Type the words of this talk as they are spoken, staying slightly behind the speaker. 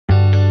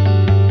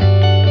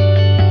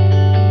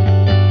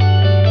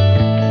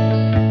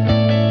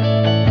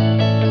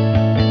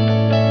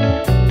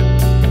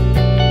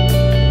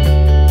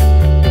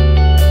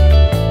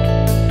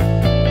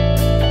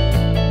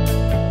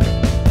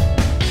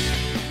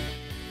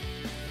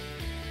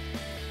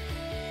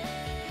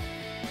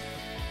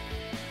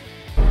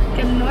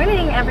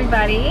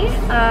everybody.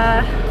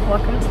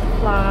 Welcome to the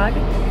vlog.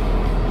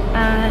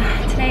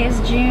 Today is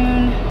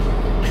June,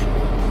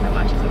 my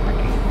watch isn't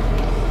working.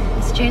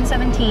 It's June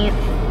 17th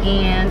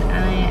and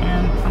I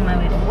am on my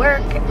way to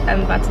work.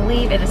 I'm about to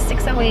leave. It is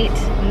 6:08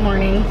 in the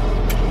morning.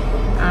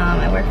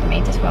 I work from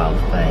 8 to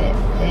 12, but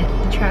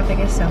the traffic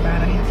is so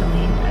bad I have to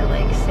leave at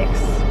like 6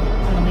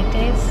 on the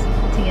weekdays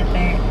to get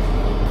there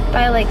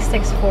by like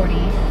 6:40,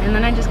 and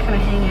then I just kind of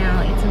hang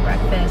out, eat some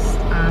breakfast.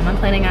 I'm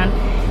planning on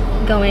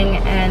going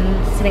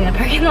and sitting in the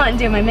parking lot and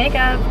doing my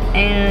makeup,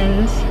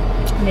 and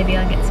maybe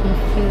I'll get some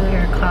food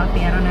or coffee,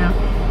 I don't know.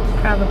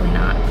 Probably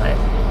not, but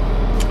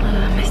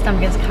my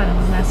stomach is kind of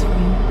a mess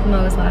from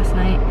Moe's last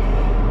night.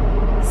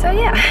 So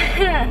yeah,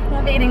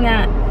 I'll be eating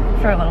that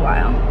for a little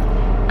while.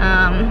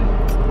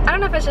 I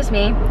don't know if it's just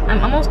me. I'm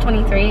almost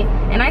 23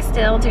 and I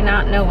still do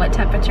not know what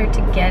temperature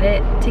to get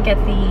it,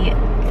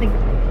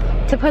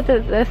 to put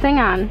the thing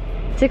on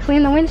to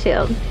clean the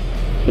windshield,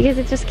 because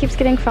it just keeps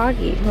getting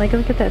foggy. Like,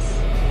 look at this.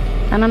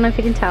 I don't know if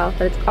you can tell,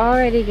 but it's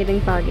already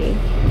getting foggy.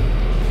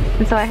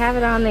 And so I have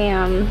it on the,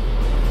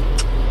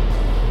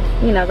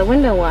 you know, the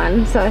window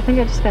one. So I think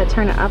I just gotta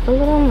turn it up a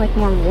little, like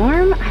more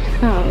warm. I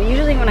don't know.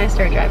 Usually when I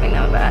start driving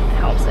though, that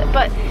helps it.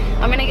 But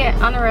I'm gonna get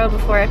on the road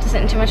before I have to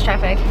sit in too much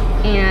traffic.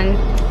 And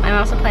I'm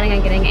also planning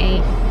on getting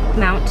a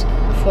mount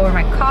for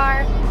my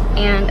car.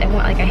 And I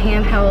want like a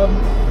handheld,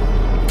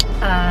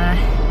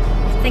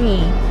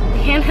 thingy.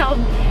 Handheld,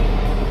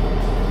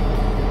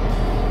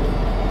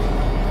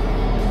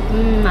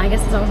 I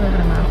guess it's also how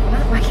to mount.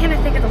 Why can't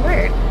I think of the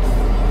word?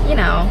 You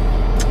know,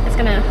 it's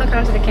gonna hook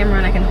onto the camera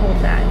and I can hold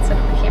that instead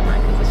of the camera,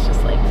 because it's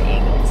just like the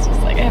angle. It's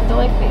just like I have to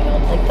like be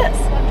held like this.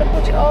 I have to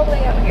put you all the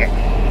way out here.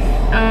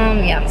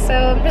 Yeah, so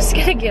I'm just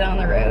gonna get on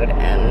the road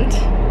and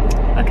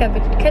I'll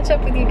catch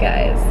up with you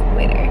guys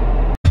later.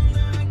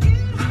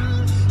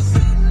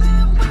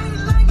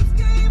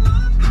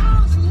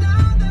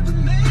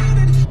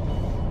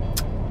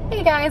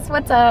 Hey guys,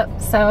 what's up?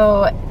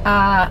 So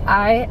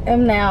I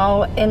am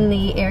now in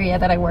the area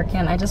that I work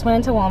in. I just went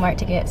into Walmart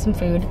to get some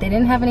food. They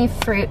didn't have any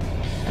fruit,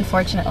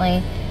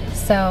 unfortunately,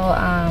 so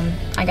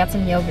I got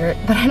some yogurt,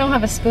 but I don't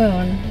have a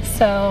spoon,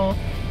 so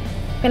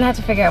I'm gonna have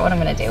to figure out what I'm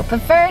gonna do.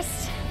 But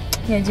first,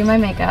 I'm gonna do my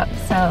makeup.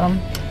 So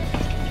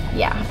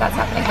yeah, that's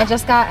happening. I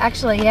just got,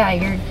 actually, yeah,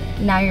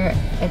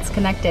 it's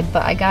connected,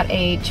 but I got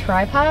a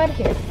tripod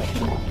here,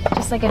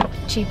 just like a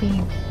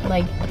cheapy,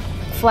 like,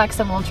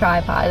 flexible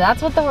tripod.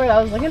 That's what the word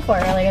I was looking for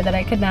earlier that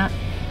I could not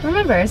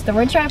remember. It's the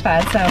word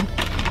tripod. So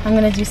I'm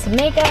gonna do some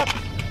makeup,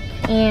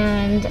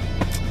 and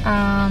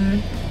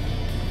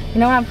you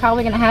know what I'm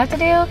probably gonna have to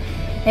do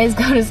is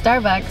go to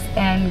Starbucks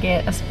and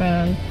get a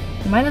spoon.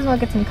 Might as well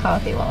get some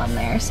coffee while I'm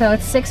there. So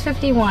it's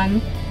 6:51.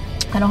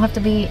 I don't have to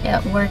be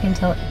at work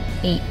until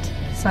 8,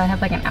 so I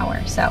have like an hour.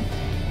 So I'm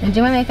gonna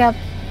do my makeup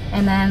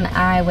and then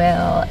I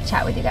will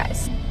chat with you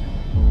guys.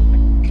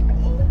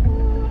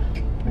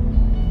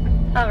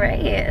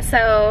 Alright,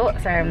 so,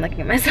 sorry, I'm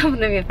looking at myself in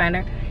the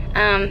viewfinder.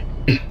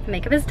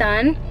 Makeup is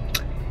done.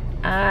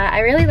 I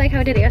really like how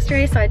I did it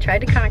yesterday, so I tried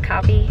to kind of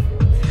copy.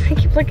 I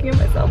keep looking at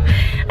myself.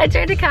 I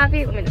tried to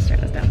copy, let me just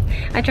turn this down.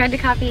 I tried to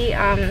copy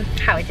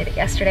how I did it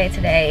yesterday,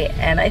 today,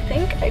 and I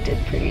think I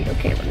did pretty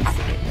okay. Let me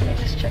see, let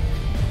me just check.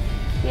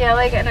 Yeah,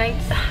 like, and I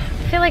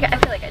feel like I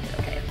did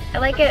okay. I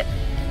like it,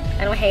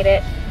 I don't hate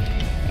it.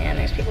 And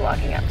there's people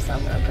walking up, so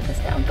I'm gonna put this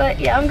down. But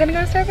yeah, I'm gonna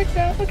go to Starbucks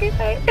now. Okay,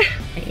 bye.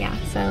 Yeah,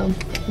 so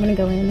I'm gonna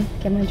go in,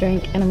 get my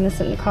drink, and I'm gonna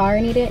sit in the car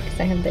and eat it because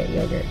I have the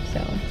yogurt,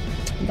 so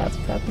that's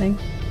what's happening.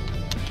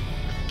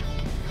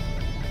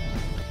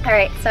 All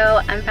right,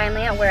 so I'm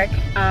finally at work.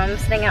 I'm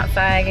sitting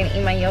outside, gonna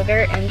eat my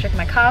yogurt and drink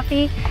my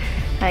coffee.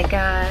 I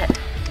got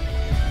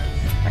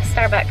a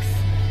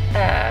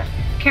Starbucks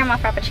caramel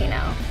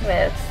frappuccino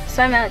with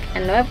soy milk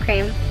and no whipped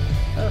cream.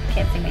 Oh,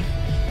 can't see me.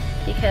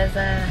 Because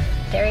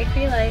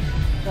dairy-free life.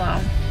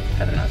 Well,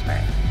 for the most part.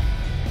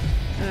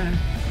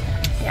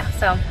 Yeah,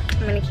 so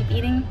I'm gonna keep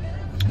eating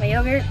my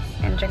yogurt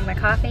and drink my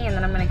coffee, and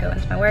then I'm gonna go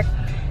into my work,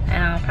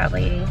 and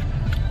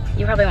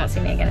you probably won't see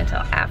me again until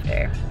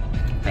after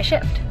my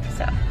shift.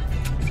 So,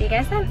 see you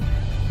guys then.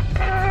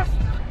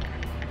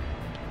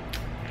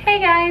 Hey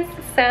guys,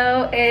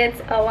 so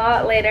it's a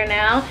lot later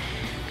now.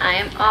 I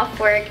am off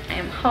work, I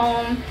am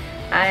home,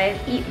 I've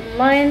eaten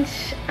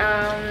lunch.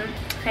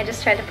 I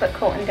just tried to put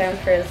Colton down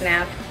for his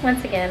nap.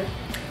 Once again,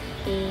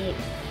 he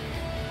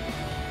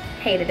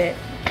hated it.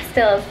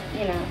 Still,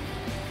 you know,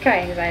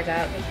 crying his eyes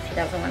out because he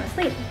doesn't want to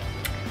sleep.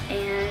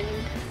 And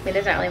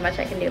there's not really much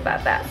I can do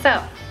about that.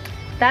 So,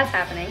 that's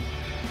happening.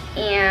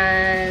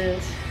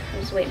 And I'm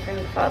just waiting for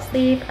him to fall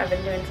asleep. I've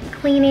been doing some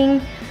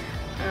cleaning.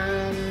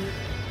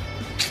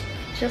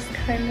 Just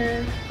kind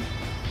of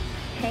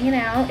hanging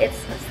out. It's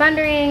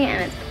thundering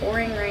and it's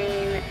pouring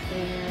rain.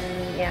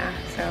 And yeah,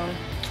 so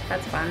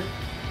that's fun.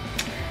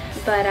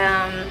 But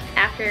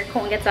after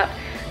Colton gets up,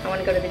 I want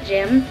to go to the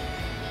gym,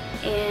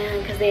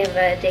 and because they have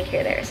a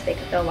daycare there, so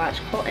they'll watch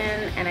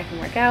Colton and I can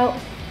work out.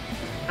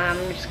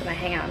 We're just gonna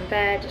hang out in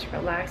bed, just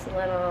relax a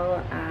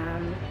little.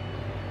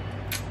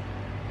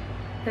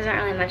 There's not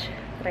really much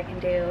that I can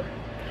do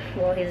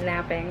while he's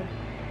napping.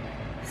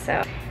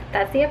 So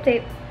that's the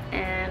update,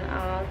 and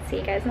I'll see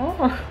you guys in a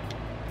little.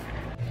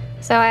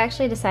 So I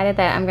actually decided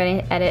that I'm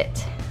going to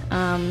edit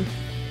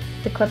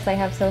the clips I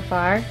have so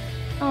far.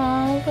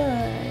 Oh,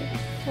 look.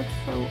 That's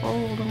so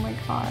old. Oh my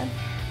god.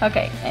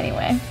 Okay,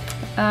 anyway.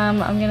 I'm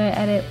going to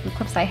edit the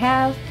clips I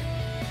have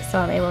so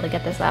I'm able to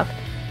get this up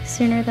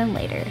sooner than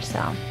later.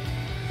 So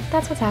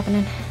that's what's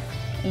happening.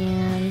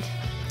 And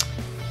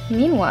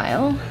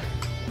meanwhile,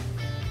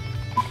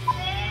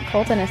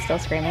 Colton is still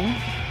screaming.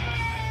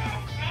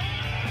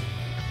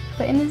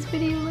 But in this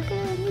video, look at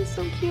him. He's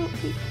so cute.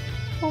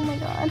 Oh my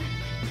god.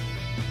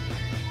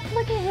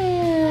 Look at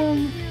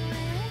him.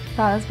 Oh,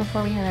 that was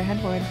before we had our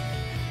headboard.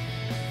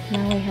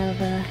 Now we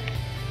have a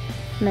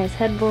nice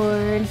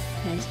headboard,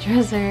 nice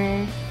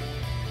dresser.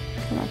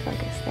 Come on,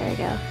 focus. There we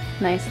go.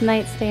 Nice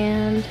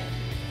nightstand.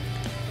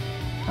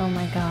 Oh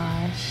my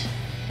gosh.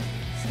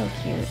 So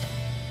cute.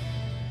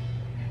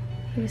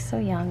 He was so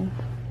young.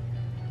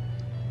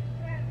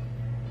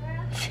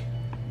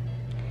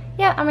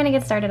 Yeah, I'm gonna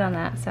get started on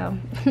that, so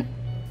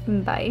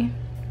bye.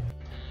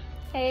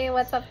 Hey,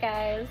 what's up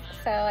guys?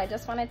 So I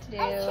just wanted to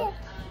do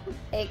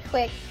a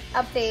quick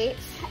update.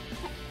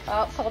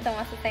 Oh, Colton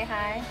wants to say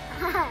hi.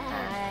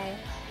 Hi.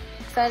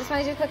 So I just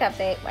want to do a quick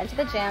update. Went to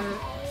the gym,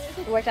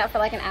 worked out for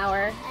like an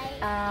hour.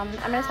 I'm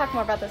gonna talk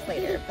more about this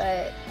later,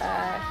 but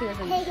he was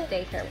in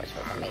daycare, which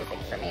was amazing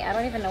for me. I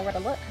don't even know where to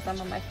look because I'm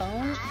on my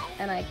phone,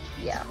 and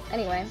yeah,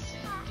 anyway.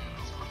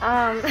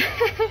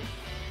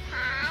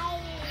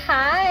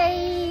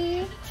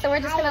 Hi! So we're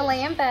just gonna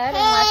lay in bed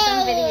and watch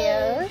some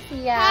videos.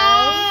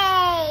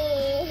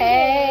 Yes.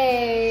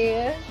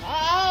 Hey!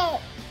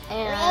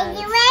 And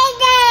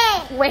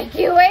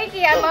wakey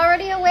wakey! I'm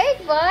already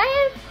awake,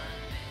 bud!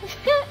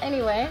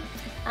 Anyway,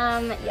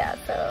 yeah,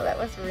 so that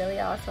was really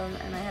awesome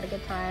and I had a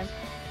good time.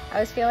 I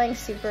was feeling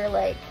super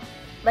like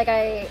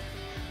I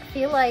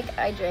feel like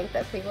I drank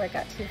the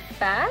pre-workout too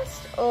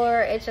fast,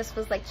 or it just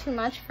was like too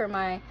much for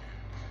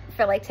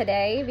like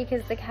today,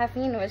 because the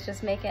caffeine was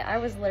just making, I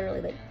was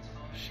literally like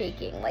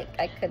shaking, like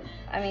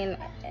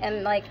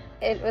and like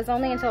it was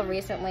only until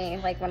recently,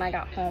 like when I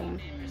got home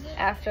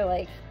after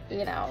like,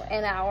 you know,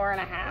 an hour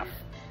and a half,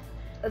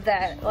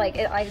 that like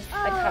I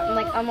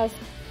like almost,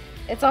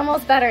 it's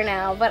almost better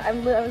now, but I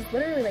was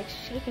literally like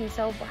shaking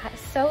so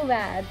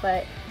bad,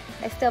 but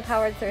I still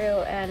powered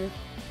through and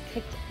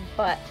kicked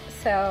butt.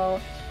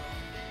 So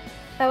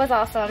that was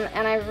awesome,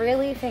 and I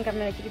really think I'm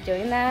gonna keep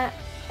doing that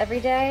every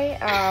day,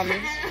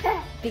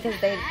 because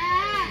they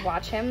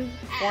watch him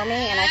for me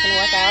and I can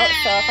work out.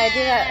 So if I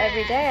do that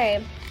every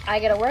day, I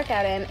get a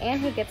workout in and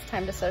he gets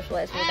time to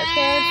socialize with the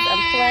kids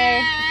and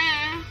play.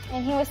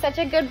 And he was such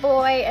a good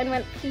boy and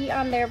went pee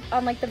on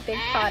like the big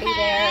potty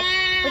there,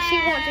 which he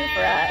won't do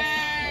for us.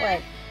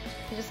 Like,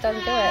 he just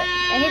doesn't do it.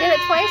 And he did it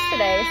twice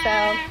today,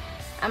 so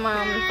I'm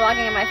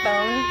vlogging on my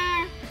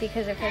phone,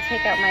 because if I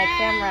take out my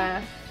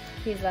camera,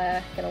 he's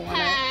gonna want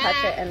to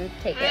touch it and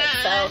take it.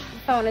 So the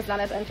phone is not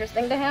as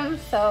interesting to him.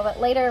 So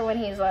later when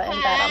he's in bed,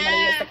 I'm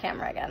gonna use the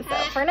camera again. So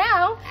for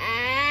now.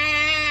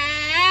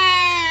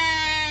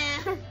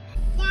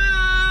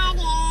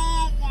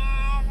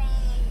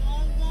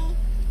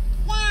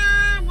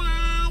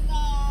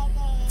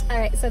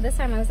 Alright, so this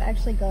time I was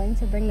actually going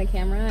to bring the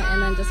camera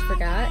and then just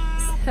forgot.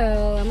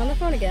 So I'm on the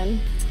phone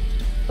again.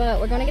 But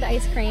we're going to get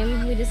ice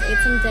cream. We just ate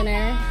some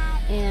dinner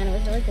and it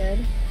was really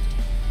good.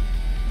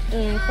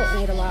 And Colton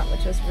ate a lot,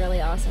 which was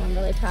really awesome. I'm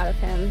really proud of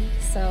him.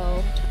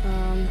 So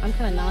I'm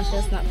kind of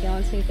nauseous, not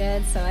feeling too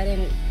good, so I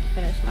didn't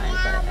finish mine,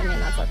 but I mean,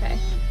 that's okay.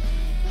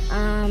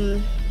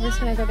 We're just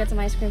gonna go get some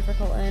ice cream for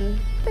Colton.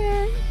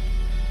 There.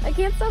 I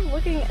can't stop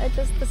looking at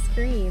just the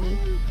screen.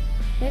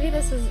 Maybe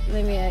this is,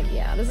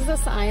 yeah, this is a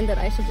sign that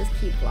I should just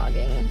keep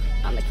vlogging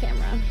on the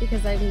camera,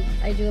 because I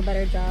do a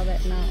better job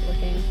at not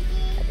looking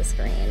at the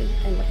screen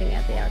and looking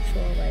at the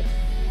actual like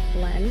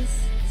lens,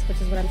 which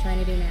is what I'm trying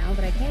to do now,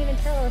 but I can't even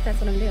tell if that's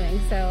what I'm doing.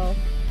 So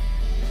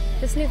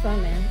this new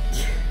phone, man.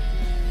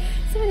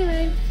 So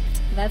anyway,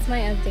 that's my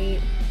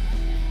update.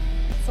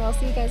 So I'll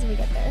see you guys when we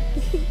get there.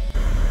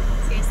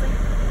 Seriously?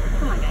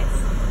 Come on, guys.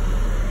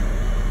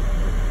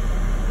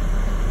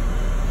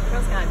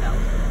 Girls gotta go.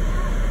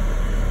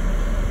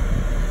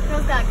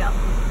 Girls gotta go.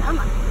 Come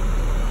on.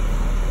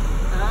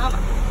 Come on.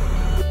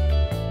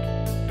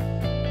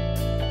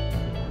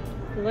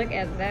 Look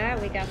at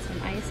that. We got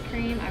some ice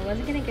cream. I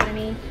wasn't gonna get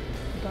any,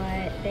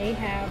 but they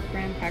have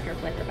graham cracker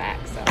flavor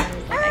back, so I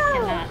was like, I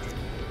cannot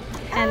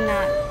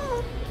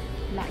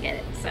not get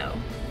it. So,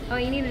 oh,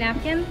 you need a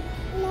napkin?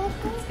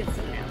 Let's get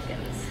some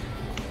napkins.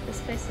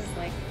 This place is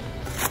like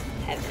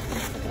heaven.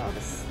 Look at all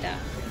this stuff.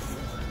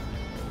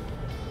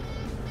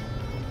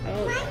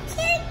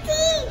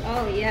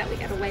 Oh yeah, we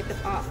gotta wipe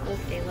it off.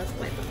 Okay, let's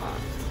wipe it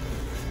off.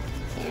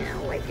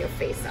 And wipe your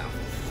face off.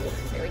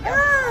 There we go.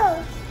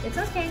 Oh. It's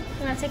okay. You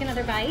wanna take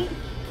another bite?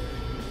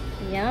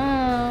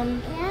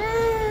 Yum.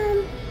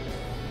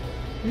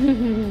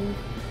 Yum.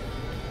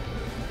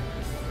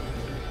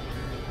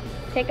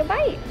 Take a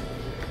bite.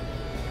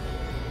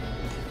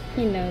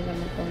 He knows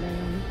I'm recording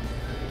him.